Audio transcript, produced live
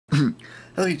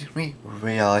Hello, it's me,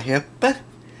 Reala here, back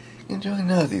into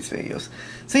another of these videos.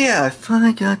 So yeah, I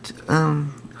finally got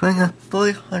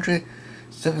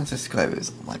 407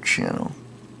 subscribers on my channel.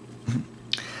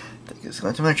 Thank you so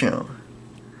much to my channel.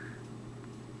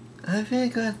 I really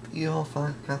glad you all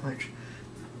finally got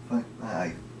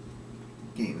my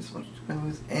games, much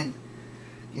subscribers, and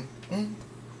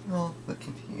well, but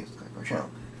continue to subscribe my channel.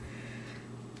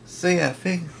 So yeah, I'm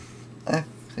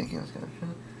thinking I was gonna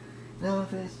film. Now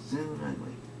if it's soon, I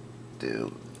might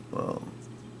do, well,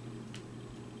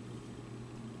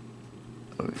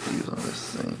 reviews on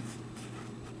this thing.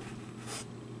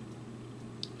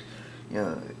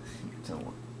 Yeah, you can tell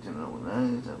what that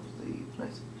is. That was the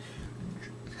place.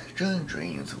 Drilling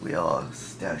Dreams, we all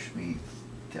stash me,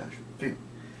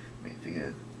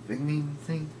 figure meme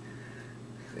thing.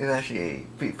 It's actually a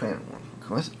pretty fan one, of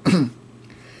course.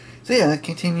 So yeah,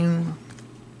 continue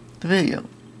the video.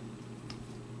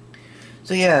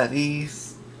 So yeah,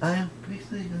 I'm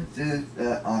basically going to say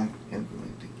that I'm going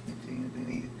to continue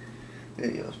these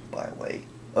videos by way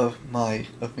of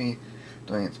me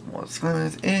doing some more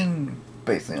disclaimers and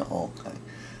basically all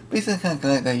basically the kind of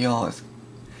guy that y'all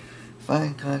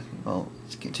find kind of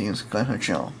continue to subscribe to my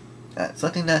channel. That's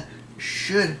something that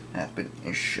should happen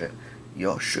and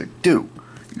y'all should do.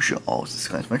 You should all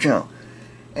subscribe to my channel.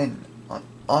 And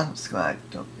unsubscribe,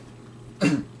 don't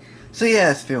so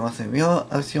yeah, if you want to see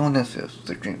I'll see you on next video.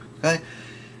 So dream, okay?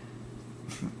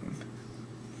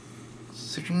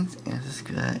 So dreams and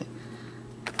subscribe.